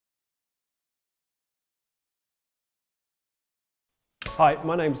Hi,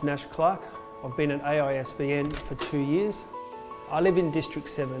 my name's Nash Clark. I've been at AISVN for 2 years. I live in District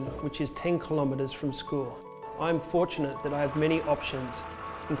 7, which is 10 kilometres from school. I'm fortunate that I have many options,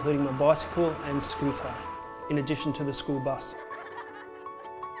 including my bicycle and scooter, in addition to the school bus.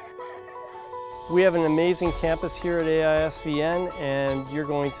 We have an amazing campus here at AISVN, and you're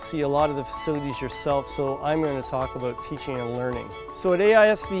going to see a lot of the facilities yourself, so I'm going to talk about teaching and learning. So at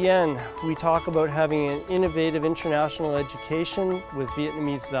AISVN, we talk about having an innovative international education with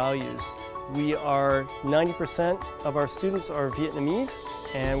Vietnamese values. We are 90% of our students are Vietnamese,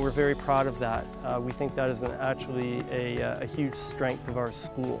 and we're very proud of that. We think that is actually a huge strength of our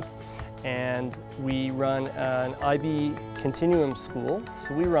school. And we run an IB Continuum school.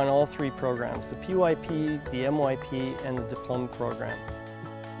 So we run all three programs, the PYP, the MYP, and the Diploma program.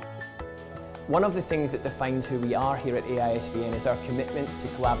 One of the things that defines who we are here at AISVN is our commitment to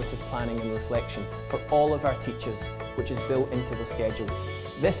collaborative planning and reflection for all of our teachers, which is built into the schedules.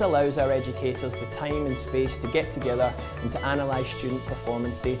 This allows our educators the time and space to get together and to analyse student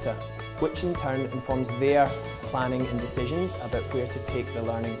performance data, which in turn informs their planning and decisions about where to take the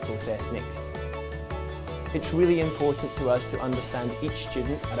learning process next. It's really important to us to understand each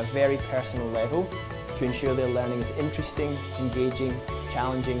student at a very personal level to ensure their learning is interesting, engaging,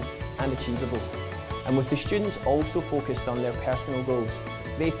 challenging and achievable. And with the students also focused on their personal goals,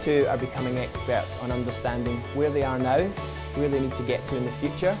 they too are becoming experts on understanding where they are now, where they need to get to in the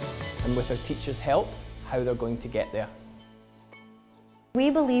future, and with our teachers' help, how they're going to get there. We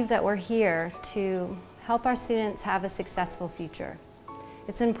believe that we're here to help our students have a successful future.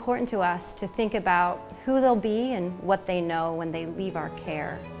 It's important to us to think about who they'll be and what they know when they leave our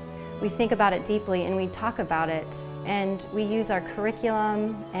care. We think about it deeply and we talk about it, and we use our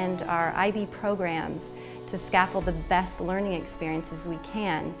curriculum and our IB programs to scaffold the best learning experiences we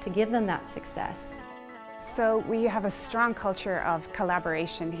can to give them that success. So we have a strong culture of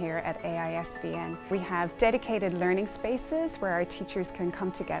collaboration here at AISVN. We have dedicated learning spaces where our teachers can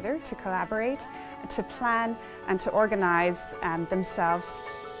come together to collaborate, to plan and to organise themselves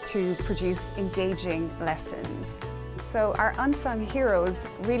to produce engaging lessons. So our unsung heroes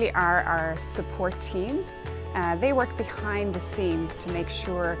really are our support teams. They work behind the scenes to make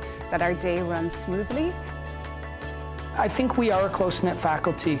sure that our day runs smoothly. I think we are a close-knit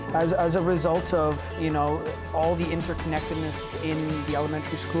faculty as a result of, all the interconnectedness in the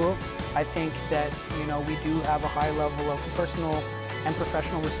elementary school. I think that, we do have a high level of personal and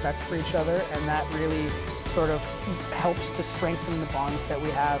professional respect for each other, and that really sort of helps to strengthen the bonds that we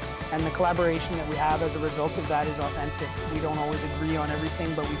have. And the collaboration that we have as a result of that is authentic. We don't always agree on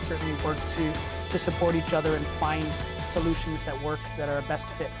everything, but we certainly work to support each other and find solutions that work, that are a best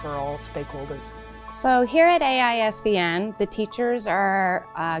fit for all stakeholders. So here at AISVN, the teachers are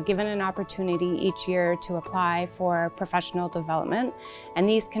given an opportunity each year to apply for professional development, and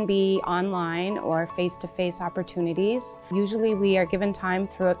these can be online or face-to-face opportunities. Usually we are given time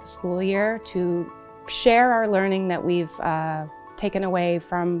throughout the school year to share our learning that we've taken away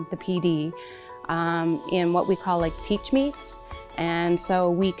from the PD in what we call like teach meets. And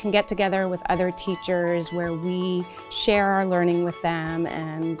so we can get together with other teachers where we share our learning with them,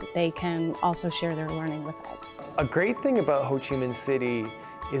 and they can also share their learning with us. A great thing about Ho Chi Minh City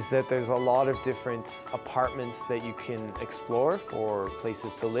is that there's a lot of different apartments that you can explore for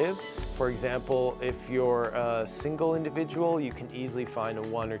places to live. For example, if you're a single individual, you can easily find a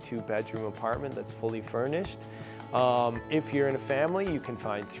 1 or 2 bedroom apartment that's fully furnished. If you're in a family, you can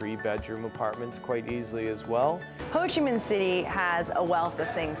find 3-bedroom apartments quite easily as well. Ho Chi Minh City has a wealth of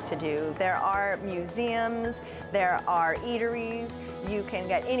things to do. There are museums, there are eateries. You can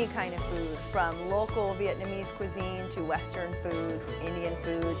get any kind of food, from local Vietnamese cuisine to Western food, Indian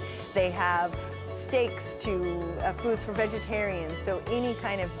food. They have steaks to foods for vegetarians, so any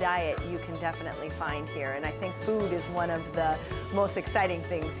kind of diet you can definitely find here. And I think food is one of the most exciting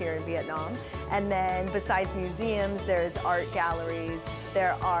things here in Vietnam. And then besides museums, there's art galleries,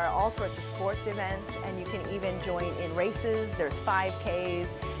 there are all sorts of sports events, and you can even join in races. There's 5Ks,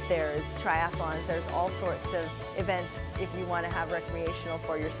 there's triathlons, there's all sorts of events if you want to have recreational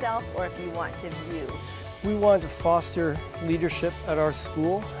for yourself or if you want to view. We want to foster leadership at our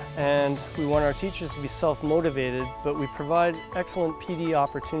school, and we want our teachers to be self-motivated, but we provide excellent PD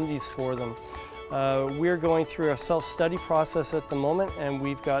opportunities for them. We're going through a self-study process at the moment, and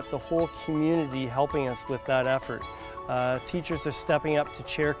we've got the whole community helping us with that effort. Teachers are stepping up to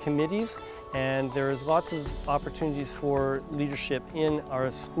chair committees, and there is lots of opportunities for leadership in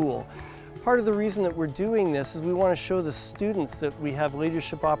our school. Part of the reason that we're doing this is we want to show the students that we have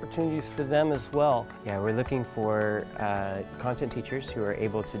leadership opportunities for them as well. Yeah, we're looking for content teachers who are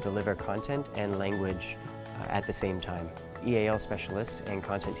able to deliver content and language at the same time. EAL specialists and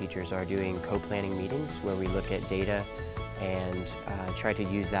content teachers are doing co-planning meetings where we look at data and try to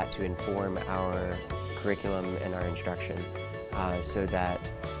use that to inform our curriculum and our instruction so that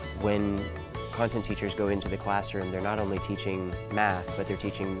when content teachers go into the classroom, they're not only teaching math, but they're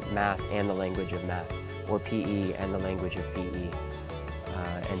teaching math and the language of math, or PE and the language of PE.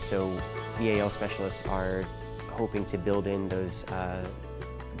 And so EAL specialists are hoping to build in those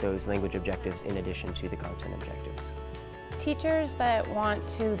language objectives in addition to the content objectives. Teachers that want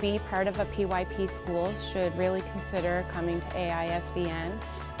to be part of a PYP school should really consider coming to AISVN,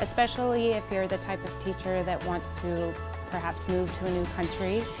 especially if you're the type of teacher that wants to perhaps move to a new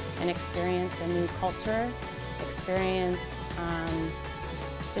country and experience a new culture, experience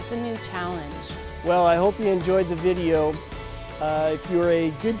just a new challenge. Well, I hope you enjoyed the video. If you're a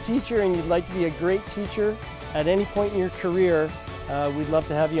good teacher and you'd like to be a great teacher at any point in your career, we'd love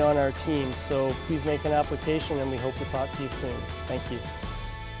to have you on our team. So please make an application and we hope to talk to you soon. Thank you.